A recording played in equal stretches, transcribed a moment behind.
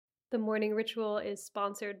The morning ritual is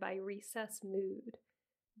sponsored by Recess Mood.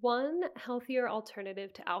 One healthier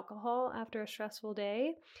alternative to alcohol after a stressful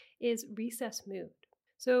day is Recess Mood.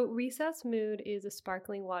 So, Recess Mood is a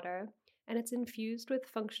sparkling water and it's infused with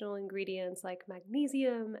functional ingredients like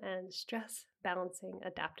magnesium and stress balancing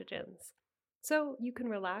adaptogens. So, you can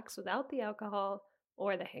relax without the alcohol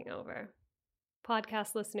or the hangover.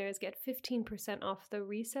 Podcast listeners get 15% off the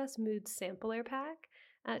Recess Mood Sampler Pack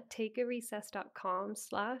at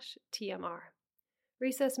takearecess.com/TMR.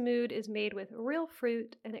 Recess Mood is made with real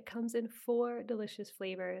fruit and it comes in 4 delicious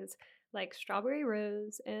flavors like strawberry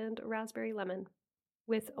rose and raspberry lemon.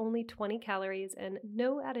 With only 20 calories and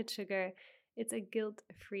no added sugar, it's a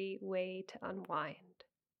guilt-free way to unwind.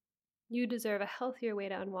 You deserve a healthier way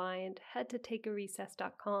to unwind. Head to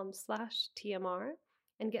takearecess.com/TMR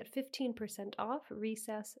and get 15% off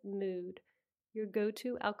Recess Mood, your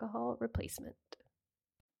go-to alcohol replacement.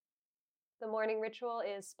 The morning ritual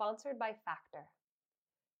is sponsored by Factor.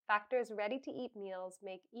 Factor's ready-to-eat meals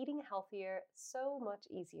make eating healthier so much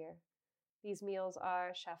easier. These meals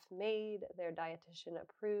are chef-made, they're dietitian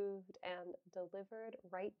approved, and delivered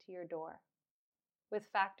right to your door. With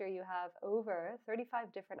Factor, you have over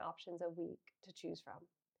 35 different options a week to choose from.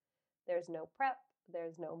 There's no prep,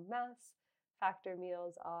 there's no mess. Factor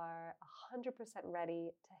meals are 100%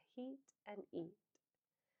 ready to heat and eat.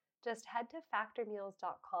 Just head to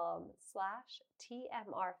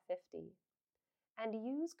factormeals.com/TMR50 and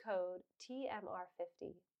use code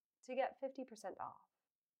TMR50 to get 50% off.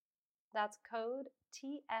 That's code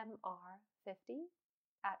TMR50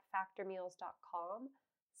 at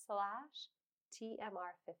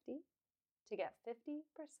factormeals.com/TMR50 to get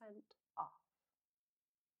 50% off.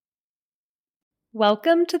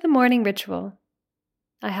 Welcome to the morning ritual.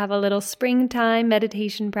 I have a little springtime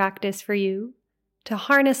meditation practice for you to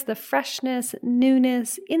harness the freshness,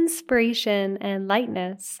 newness, inspiration, and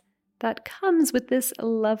lightness that comes with this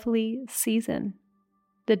lovely season.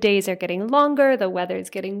 The days are getting longer, the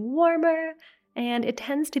weather's getting warmer, and it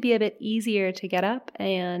tends to be a bit easier to get up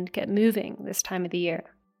and get moving this time of the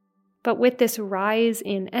year. But with this rise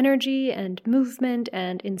in energy and movement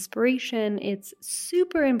and inspiration, it's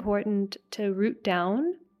super important to root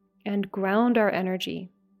down and ground our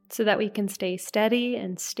energy so that we can stay steady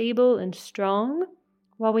and stable and strong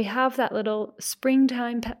while we have that little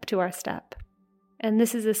springtime pep to our step. And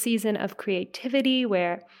this is a season of creativity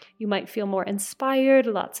where you might feel more inspired,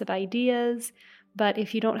 lots of ideas, but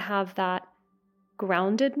if you don't have that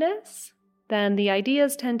groundedness, then the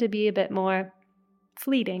ideas tend to be a bit more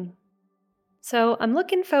fleeting. So I'm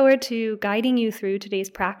looking forward to guiding you through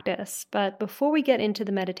today's practice, but before we get into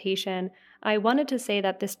the meditation, I wanted to say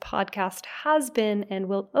that this podcast has been and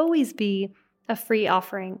will always be a free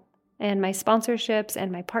offering, and my sponsorships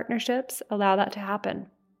and my partnerships allow that to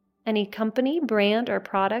happen. Any company, brand, or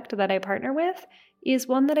product that I partner with is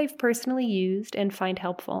one that I've personally used and find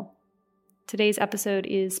helpful. Today's episode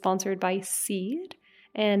is sponsored by Seed,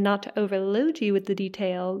 and not to overload you with the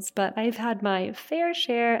details, but I've had my fair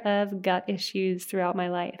share of gut issues throughout my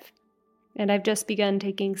life. And I've just begun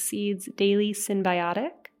taking Seed's Daily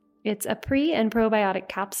Synbiotic. It's a pre- and probiotic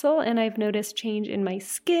capsule, and I've noticed change in my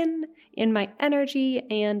skin, in my energy,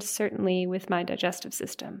 and certainly with my digestive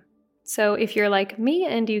system. So if you're like me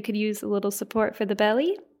and you could use a little support for the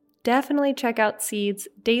belly, definitely check out Seed's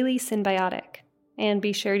Daily Synbiotic. And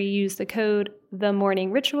be sure to use the code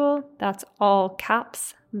THEMORNINGRITUAL, that's all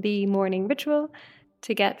caps, The Morning Ritual,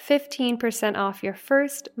 to get 15% off your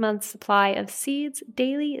first month's supply of Seed's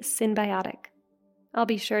Daily Synbiotic. I'll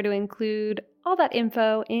be sure to include all that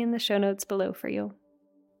info in the show notes below for you.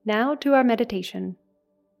 Now to our meditation.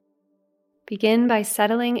 Begin by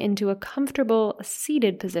settling into a comfortable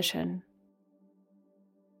seated position.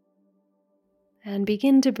 And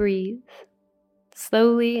begin to breathe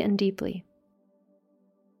slowly and deeply.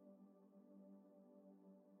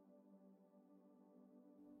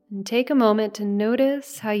 And take a moment to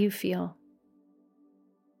notice how you feel.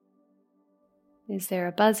 Is there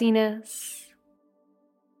a buzziness?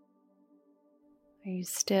 Are you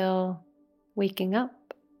still waking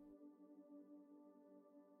up?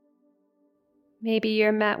 Maybe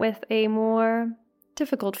you're met with a more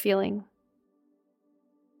difficult feeling.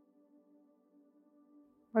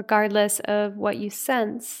 Regardless of what you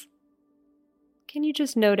sense, can you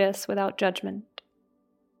just notice without judgment?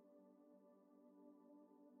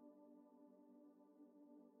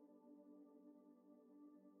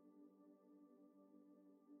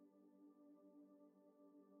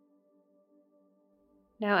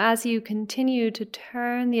 Now, as you continue to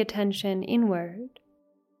turn the attention inward,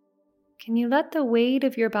 can you let the weight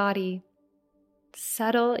of your body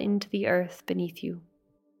settle into the earth beneath you?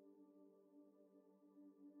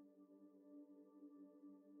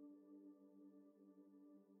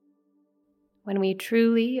 When we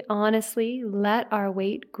truly, honestly let our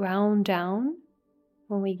weight ground down,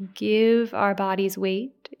 when we give our body's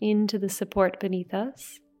weight into the support beneath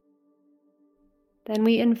us, then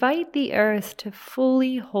we invite the earth to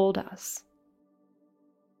fully hold us.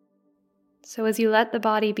 So as you let the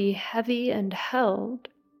body be heavy and held,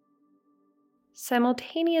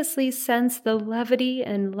 simultaneously sense the levity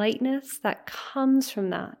and lightness that comes from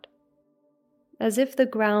that, as if the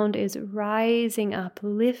ground is rising up,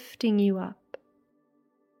 lifting you up.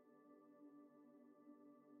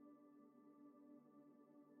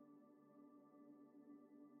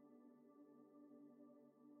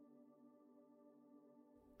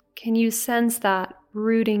 Can you sense that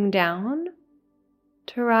rooting down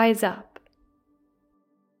to rise up?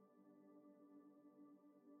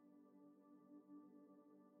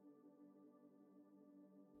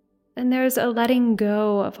 And there's a letting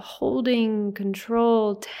go of holding,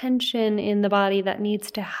 control, tension in the body that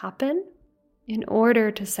needs to happen in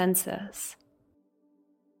order to sense this.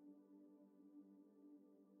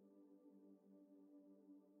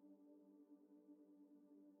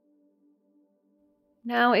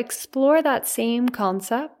 Now explore that same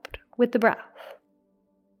concept with the breath.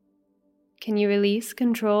 Can you release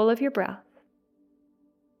control of your breath?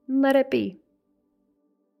 Let it be.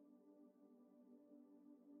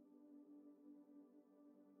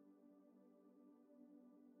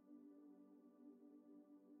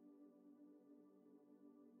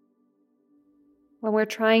 When we're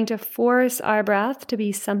trying to force our breath to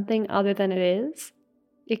be something other than it is,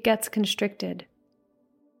 it gets constricted.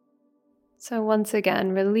 So once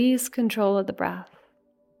again, release control of the breath.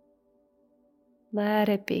 Let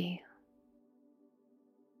it be.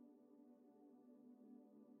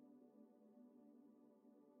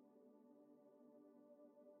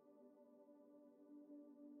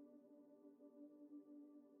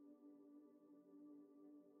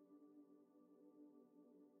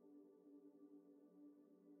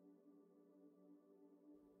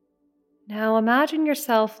 Now imagine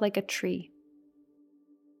yourself like a tree.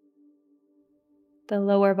 The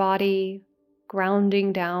lower body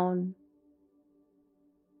grounding down,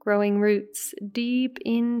 growing roots deep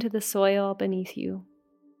into the soil beneath you,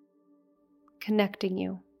 connecting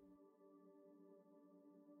you.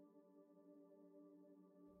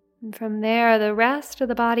 And from there, the rest of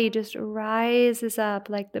the body just rises up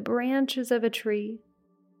like the branches of a tree.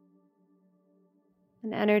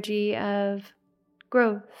 An energy of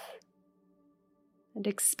growth and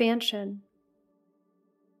expansion.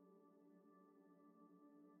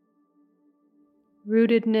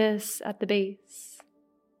 Rootedness at the base,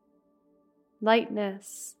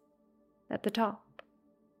 lightness at the top.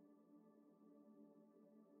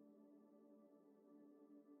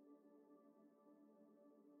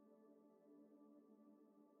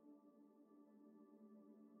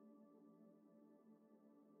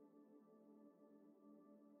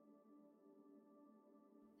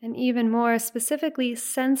 And even more specifically,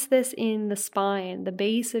 sense this in the spine, the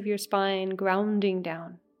base of your spine grounding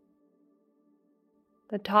down.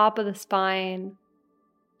 The top of the spine,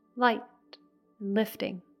 light and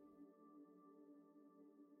lifting.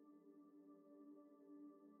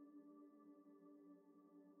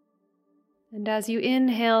 And as you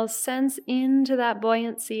inhale, sense into that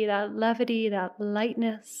buoyancy, that levity, that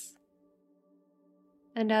lightness.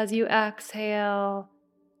 And as you exhale,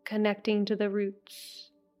 connecting to the roots,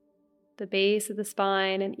 the base of the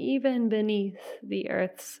spine, and even beneath the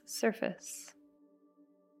earth's surface.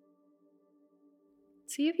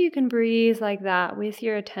 See if you can breathe like that with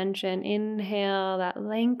your attention. Inhale, that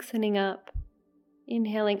lengthening up,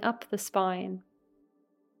 inhaling up the spine,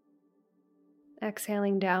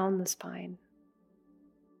 exhaling down the spine.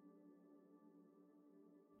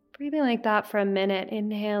 Breathing like that for a minute,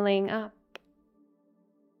 inhaling up,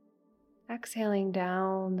 exhaling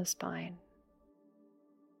down the spine.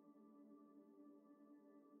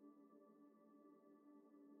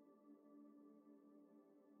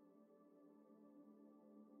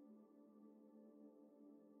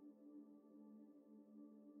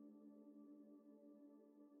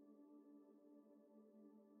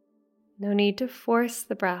 No need to force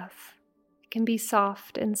the breath. It can be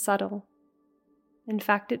soft and subtle. In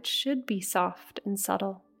fact, it should be soft and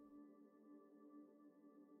subtle.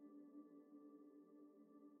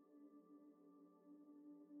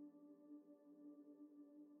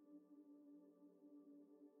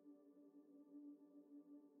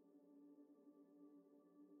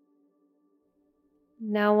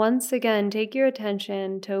 Now, once again, take your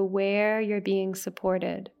attention to where you're being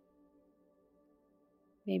supported.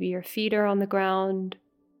 Maybe your feet are on the ground,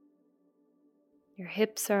 your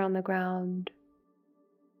hips are on the ground.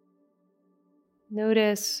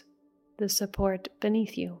 Notice the support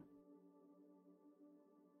beneath you.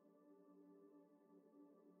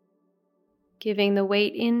 Giving the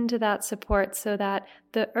weight into that support so that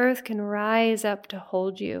the earth can rise up to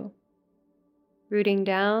hold you, rooting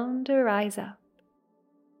down to rise up.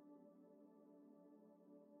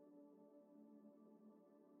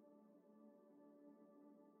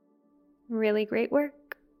 Really great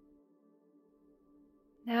work.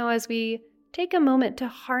 Now, as we take a moment to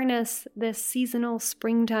harness this seasonal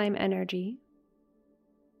springtime energy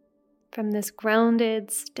from this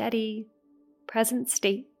grounded, steady, present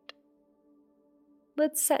state,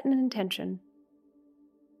 let's set an intention,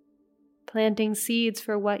 planting seeds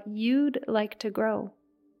for what you'd like to grow.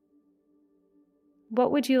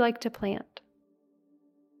 What would you like to plant?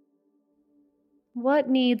 What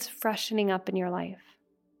needs freshening up in your life?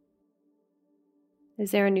 Is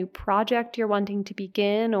there a new project you're wanting to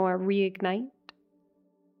begin or reignite?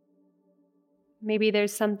 Maybe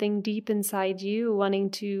there's something deep inside you wanting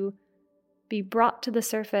to be brought to the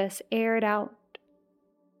surface, aired out.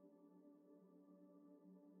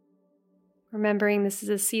 Remembering this is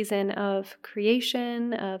a season of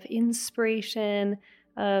creation, of inspiration,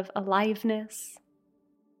 of aliveness.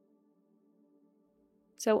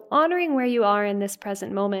 So honoring where you are in this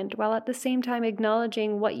present moment while at the same time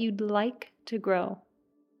acknowledging what you'd like to grow.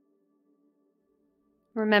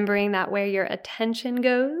 Remembering that where your attention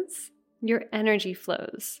goes, your energy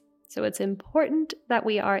flows. So it's important that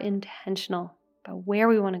we are intentional about where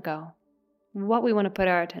we want to go, what we want to put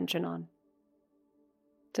our attention on.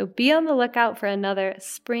 So be on the lookout for another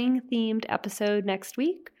spring-themed episode next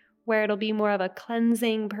week, where it'll be more of a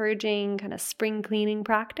cleansing, purging, kind of spring cleaning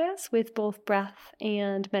practice with both breath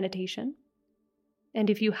and meditation. And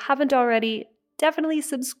if you haven't already, definitely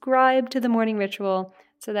subscribe to the Morning Ritual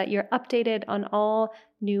so that you're updated on all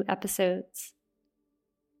new episodes.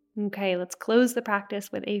 Okay, let's close the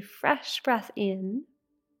practice with a fresh breath in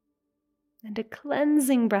and a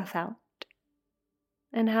cleansing breath out.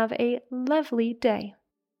 And have a lovely day.